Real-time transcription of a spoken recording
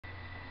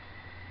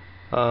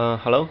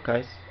Hello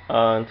guys.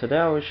 Today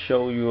I will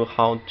show you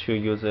how to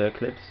use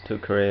Eclipse to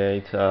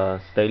create a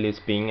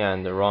stateless bin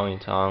and run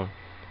it on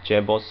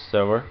JBoss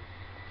server.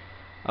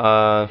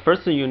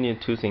 First you need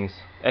two things: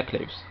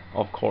 Eclipse,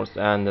 of course,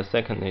 and the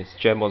second is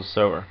JBoss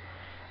server.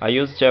 I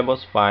use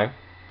JBoss 5.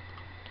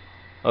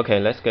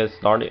 Okay, let's get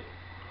started.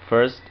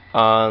 First,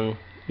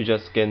 you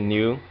just get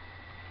new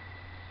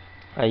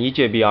an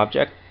EJB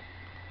object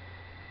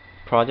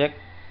project.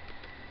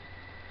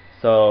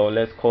 So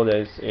let's call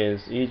this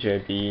is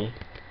EJB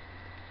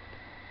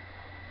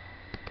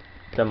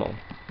demo,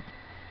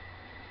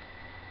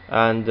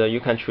 and you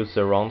can choose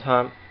the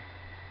runtime.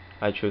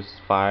 I choose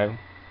 5.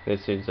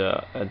 This is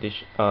a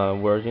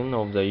version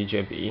of the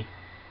EJB.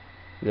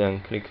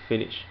 Then click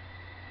finish.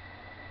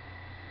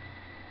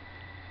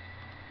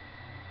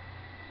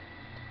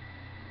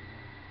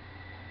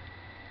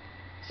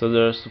 So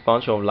there's a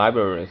bunch of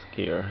libraries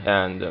here,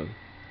 and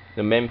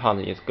the main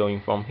part is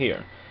going from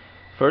here.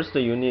 First,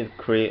 you need to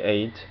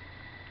create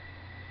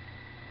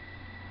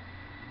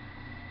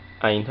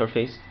an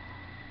interface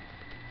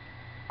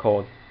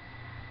called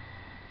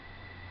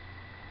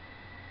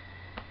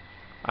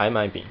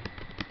IMyBin.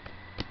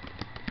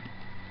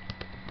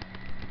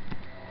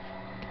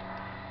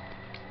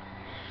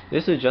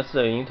 This is just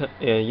an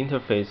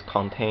interface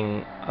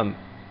contain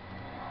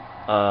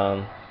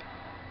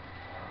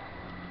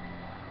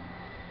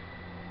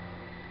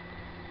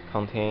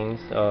contains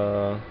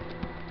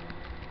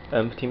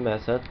empty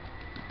method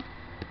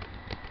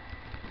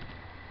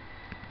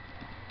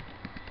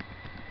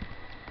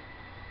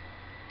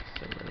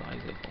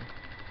serializable.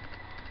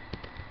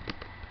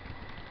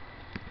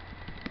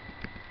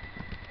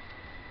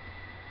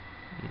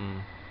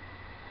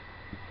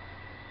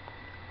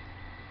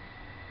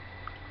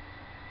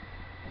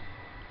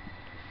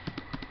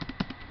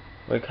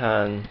 We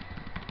can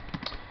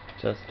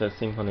just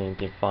simply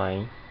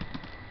define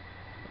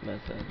a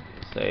method,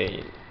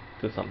 say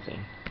do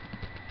something.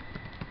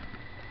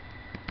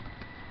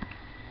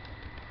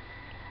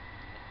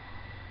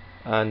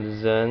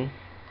 And then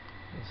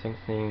the same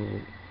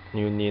thing,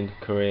 you need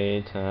to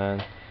create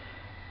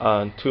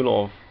two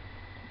of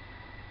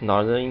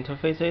another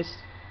interfaces.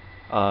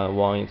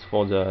 One is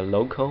for the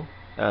local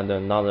and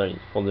another is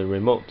for the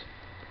remote.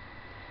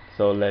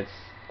 So let's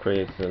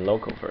create the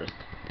local first.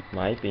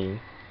 MyBin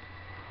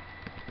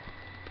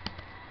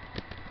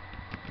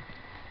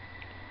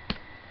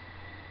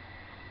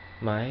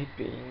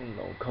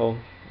local,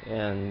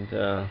 and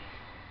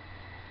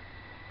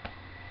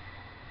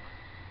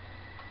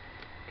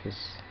because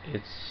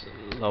it's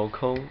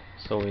local,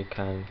 so we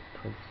can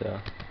put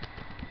the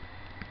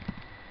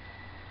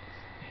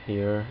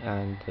here,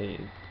 and it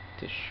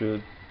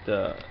should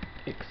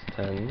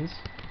extends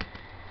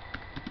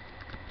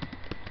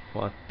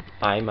what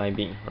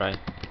IMyBin, right?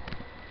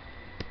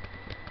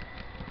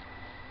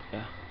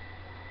 Yeah,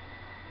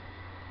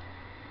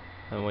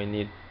 and we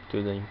need to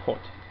do the import.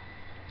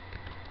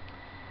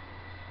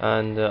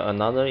 And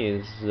another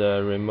is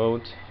the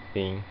remote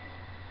bin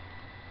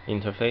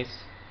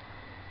interface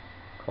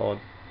called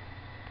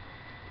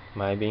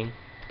MyBin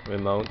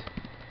remote.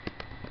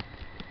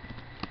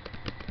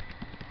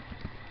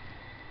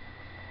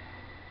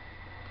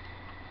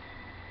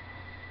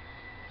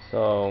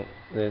 So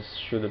this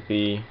should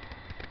be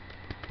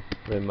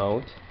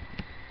remote,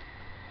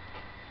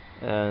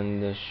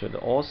 and should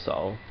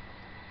also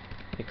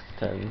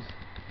extend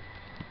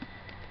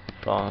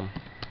from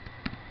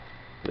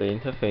the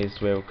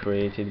interface we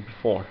created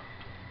before.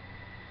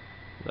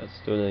 Let's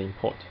do the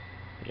import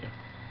here.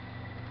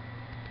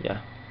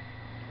 Yeah,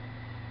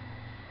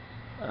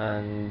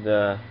 and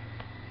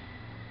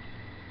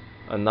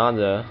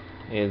another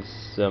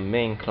is the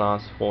main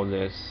class for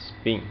this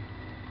bin.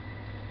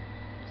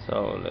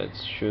 So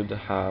let's should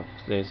have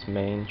this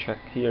main check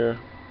here.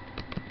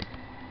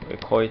 We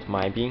call it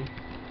MyBin.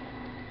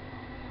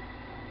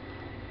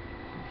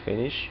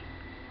 Finish,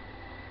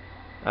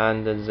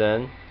 and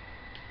then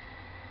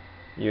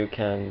you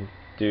can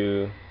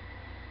do.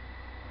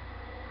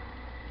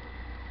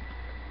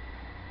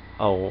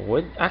 Oh,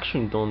 we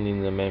actually don't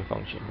need the main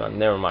function, but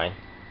never mind.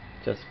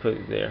 Just put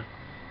it there.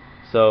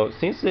 So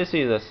since this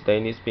is a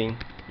stateless bin,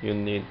 you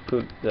need to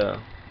put the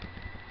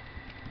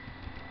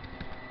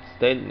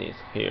stateless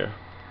here.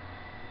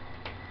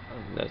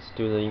 Let's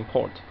do the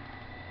import,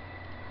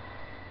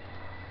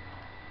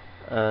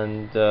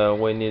 and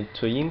we need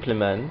to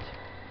implement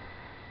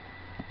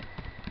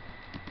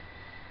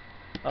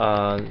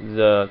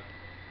the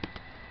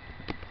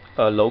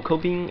local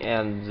bin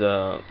and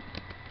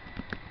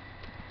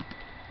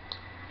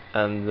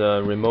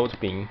the remote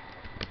bin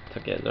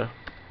together.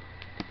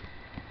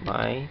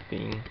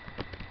 MyBin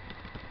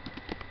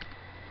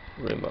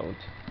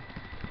remote.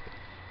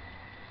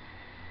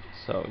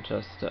 So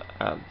just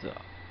add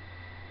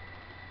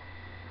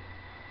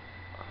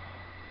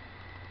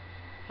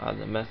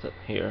the method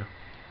here,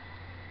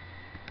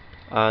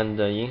 and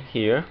in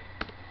here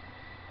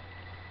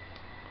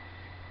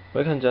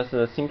we can just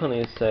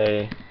simply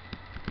say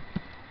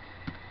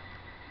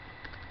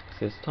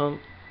system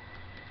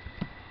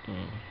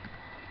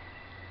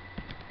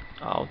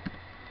out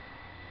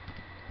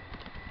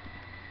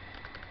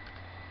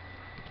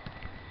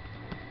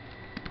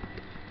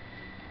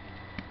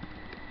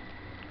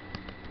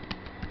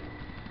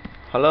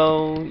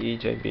hello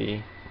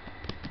EJB.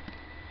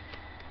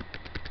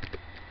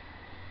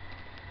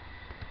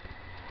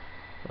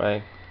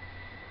 Right,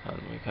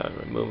 and we can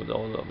remove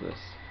all of this.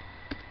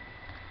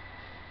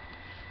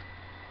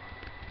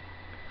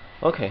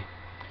 Okay,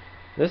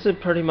 this is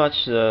pretty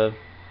much the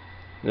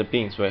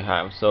beans we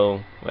have.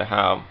 So we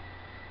have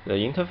the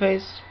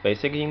interface,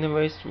 basic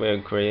interface we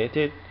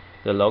created,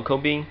 the local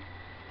bean,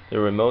 the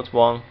remote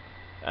one,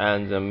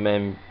 and the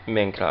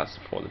main class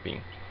for the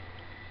bean.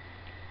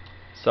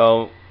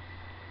 So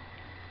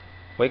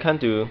we can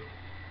do.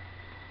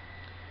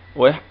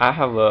 I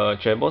have a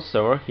JBoss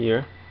server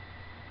here.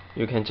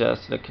 You can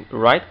just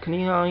right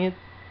click on it,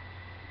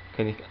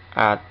 click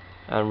add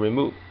and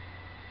remove,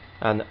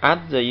 and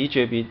add the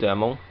EJB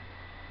demo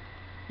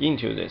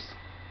into this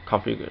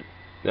configure.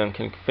 Then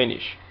click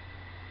finish.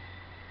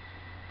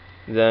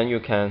 Then you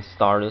can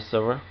start the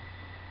server.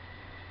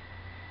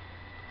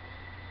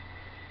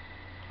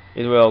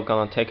 It will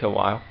gonna take a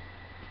while.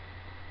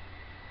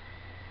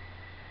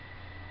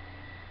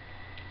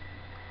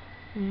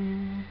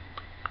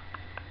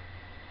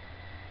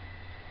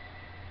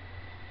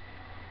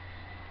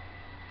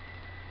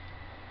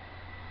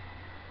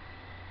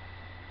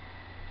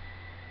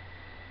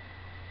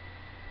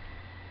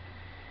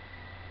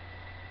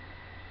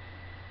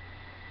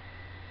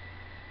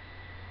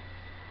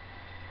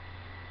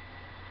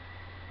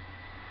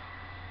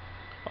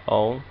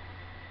 Oh,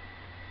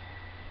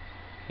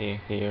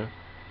 here.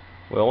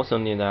 We also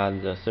need to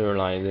add the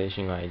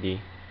serialization ID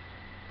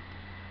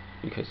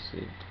because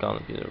it's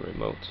gonna be the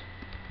remote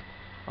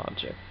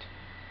object.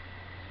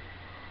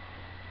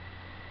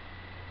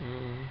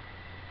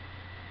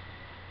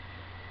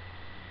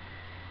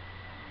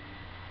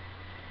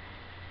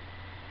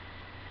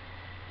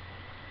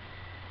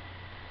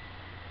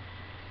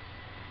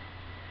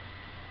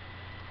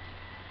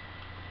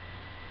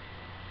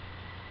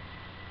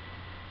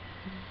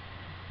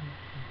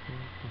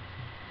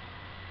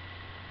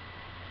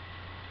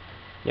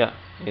 Yeah,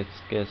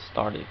 it's get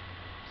started.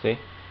 See?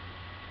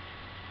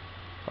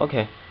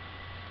 Okay.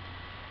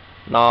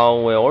 Now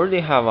we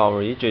already have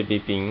our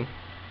EJB bean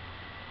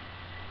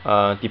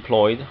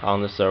deployed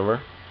on the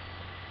server.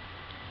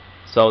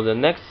 So the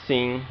next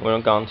thing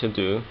we're going to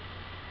do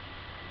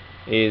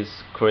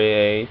is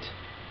create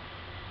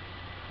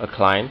a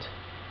client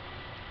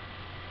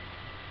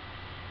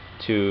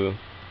to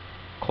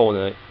call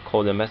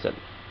the method.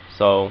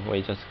 So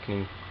we just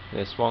click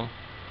this one,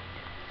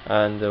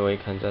 and we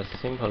can just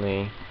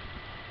simply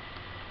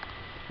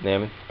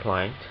name it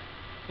client.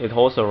 It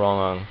also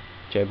runs on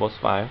JBoss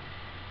file.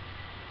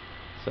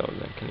 So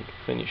then click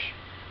finish.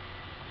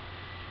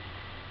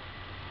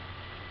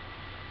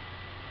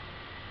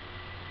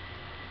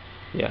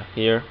 Yeah,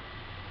 here.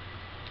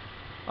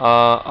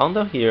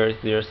 Under here,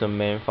 there's a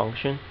main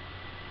function.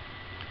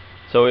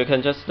 So we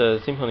can just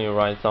simply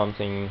write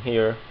something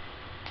here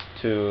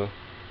to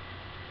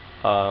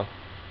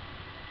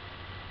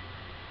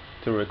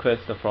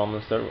request from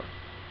the server.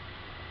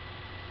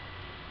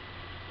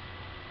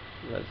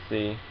 Let's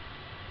see.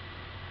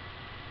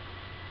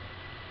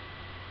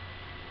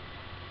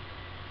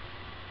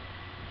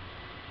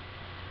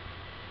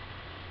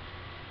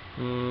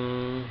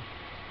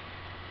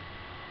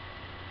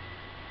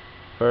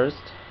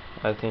 First,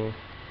 I think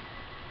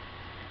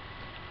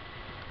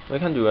we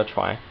can do a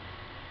try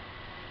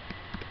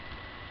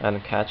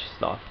and catch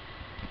stuff.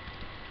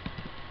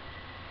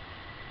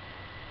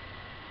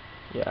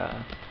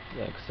 Yeah,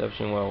 the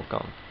exception will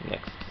come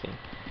next thing.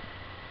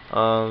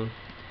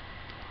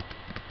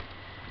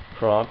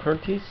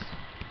 Properties,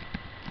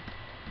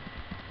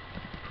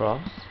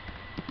 props,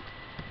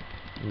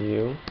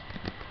 new.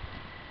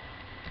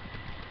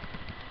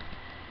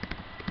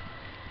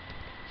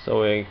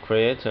 So we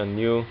create a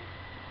new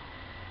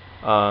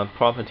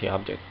property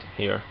object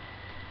here,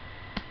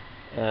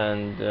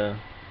 and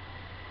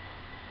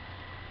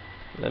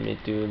let me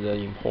do the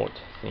import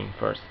thing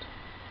first.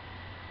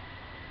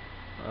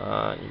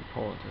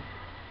 Import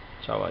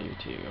Java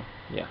util.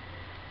 Yeah,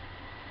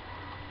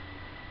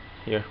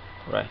 here,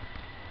 right.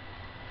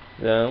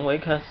 Then we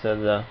can set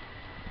the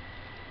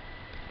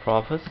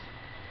properties,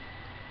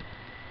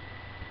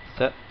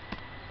 set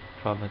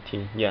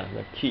property. Yeah,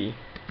 the key.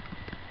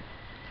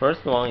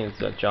 First one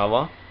is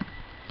Java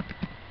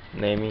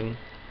naming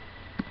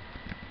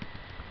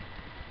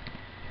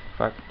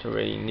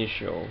factory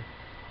initial,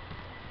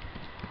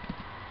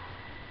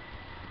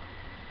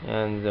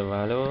 and the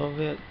value of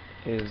it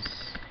is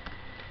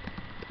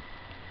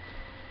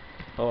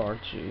org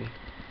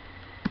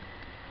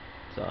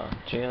the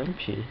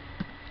JNP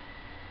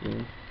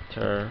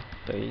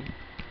interface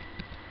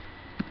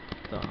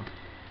the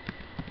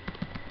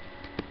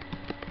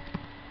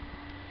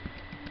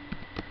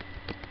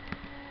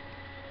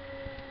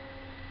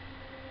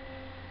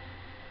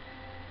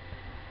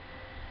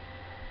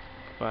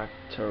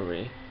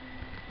factory,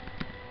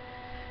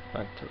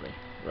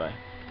 right?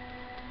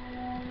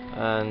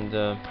 And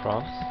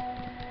props,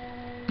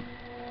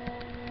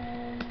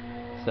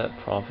 set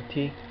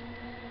property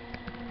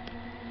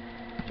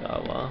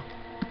Java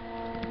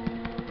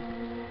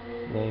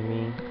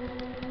naming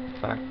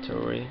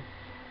factory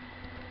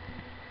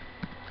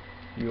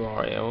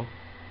URL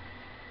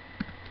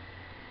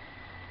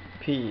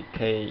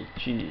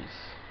pkgs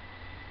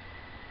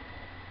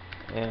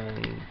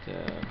and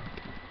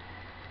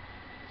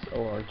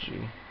org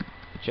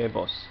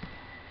JBoss,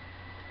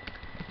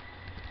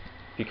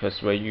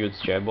 because we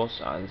use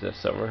JBoss as the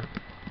server,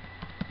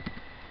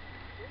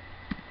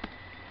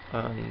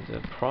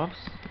 and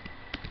props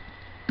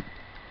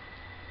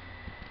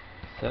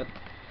set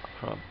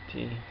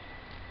property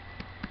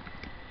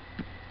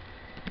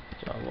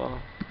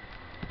Java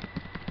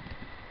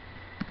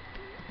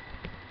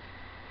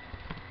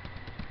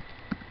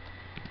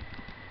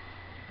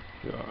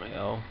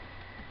URL,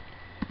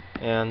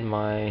 and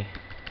my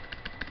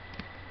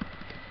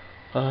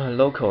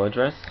local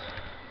address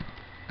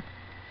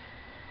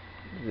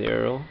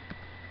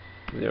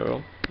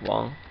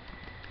 001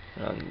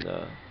 and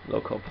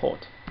local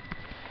port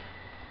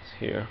is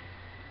here.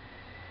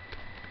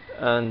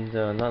 And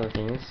another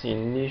thing is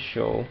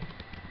initial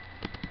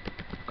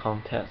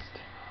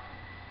context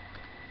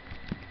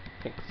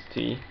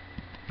xt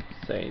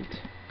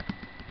state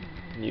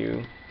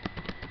new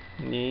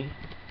ni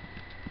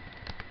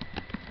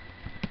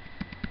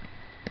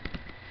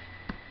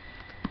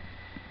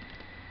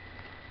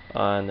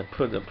and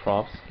put the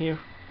props here.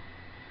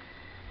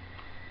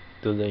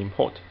 Do the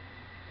import.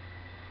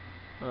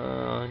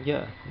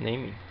 Yeah,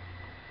 naming.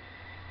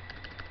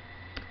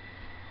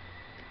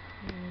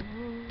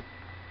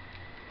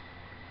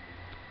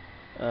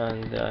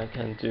 And I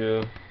can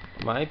do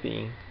my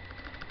bin.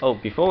 Oh,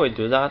 before we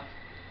do that,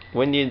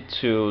 we need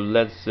to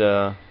let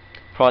the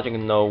project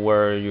know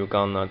where you're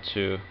gonna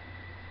to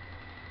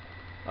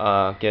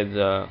get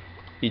the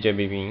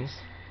EJB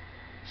bins.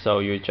 So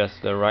you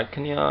just right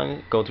click on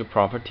it, go to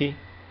property,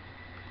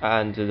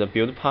 and the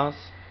build path,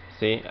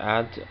 see,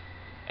 add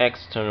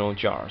external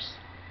jars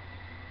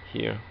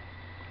here,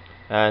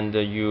 and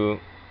you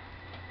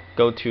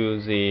go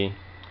to the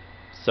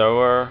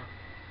server,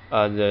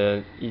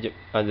 the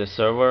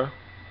server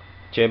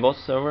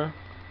JBoss server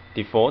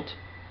default,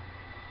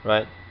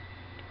 right,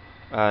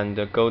 and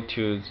go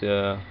to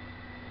the,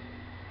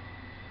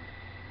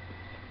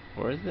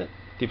 where is it,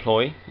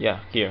 deploy, yeah,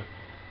 here,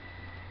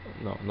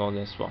 no, not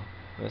this one,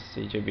 let's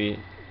see, EJB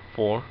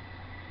 4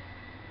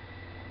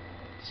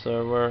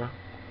 server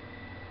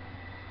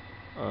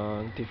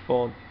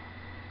default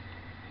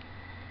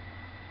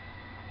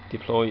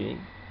deploying,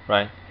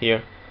 right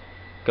here,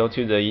 go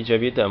to the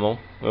EJB demo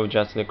we've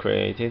just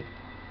created,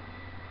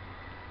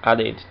 add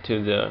it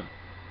to the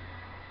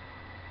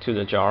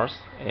jars,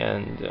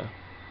 and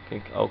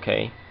click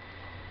OK.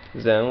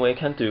 Then we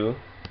can do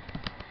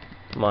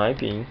my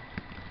bin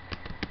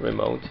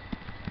remote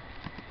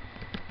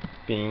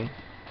bin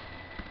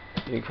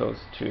equals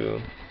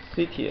to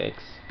ctx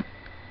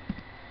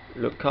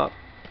lookup.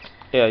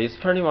 Yeah, it's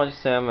pretty much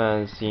same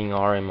as in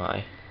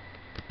RMI.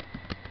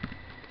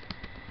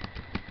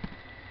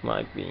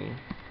 My bin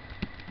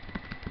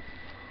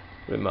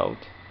remote,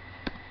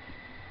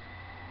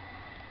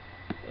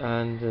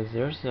 and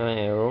there's an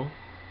arrow.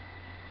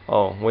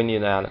 Oh, we need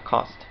to add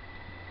cost.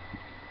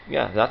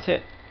 Yeah, that's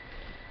it.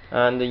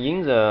 And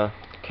in the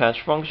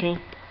catch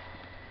function,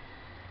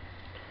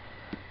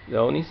 the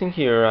only thing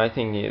here I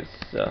think is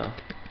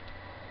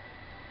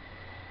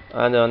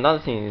and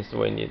another thing is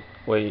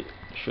we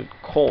should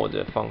call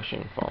the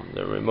function from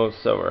the remote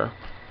server.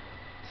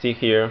 See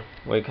here,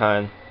 we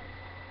can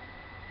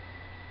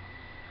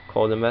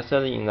call the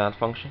method in that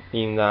function,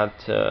 in that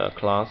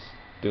class,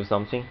 do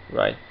something,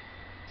 right?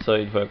 So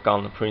it will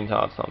gonna print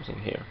out something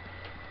here.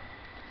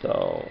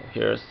 So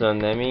here's the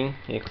naming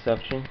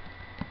exception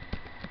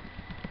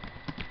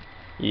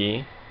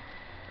E,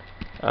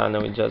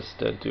 and we just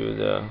do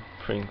the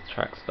print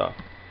track stuff.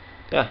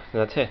 Yeah,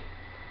 that's it.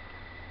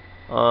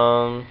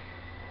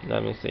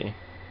 Let me see.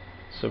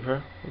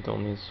 Super, we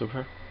don't need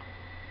super.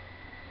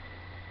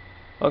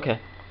 Okay.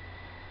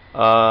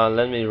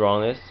 Let me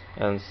run this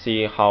and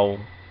see how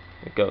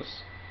it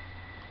goes.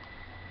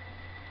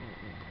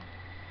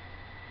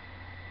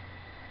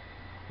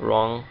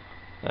 Run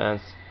as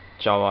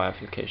Java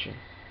application.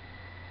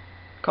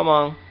 Come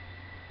on.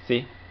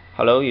 See?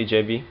 Hello,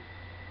 EJB.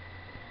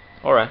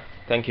 Alright,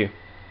 thank you.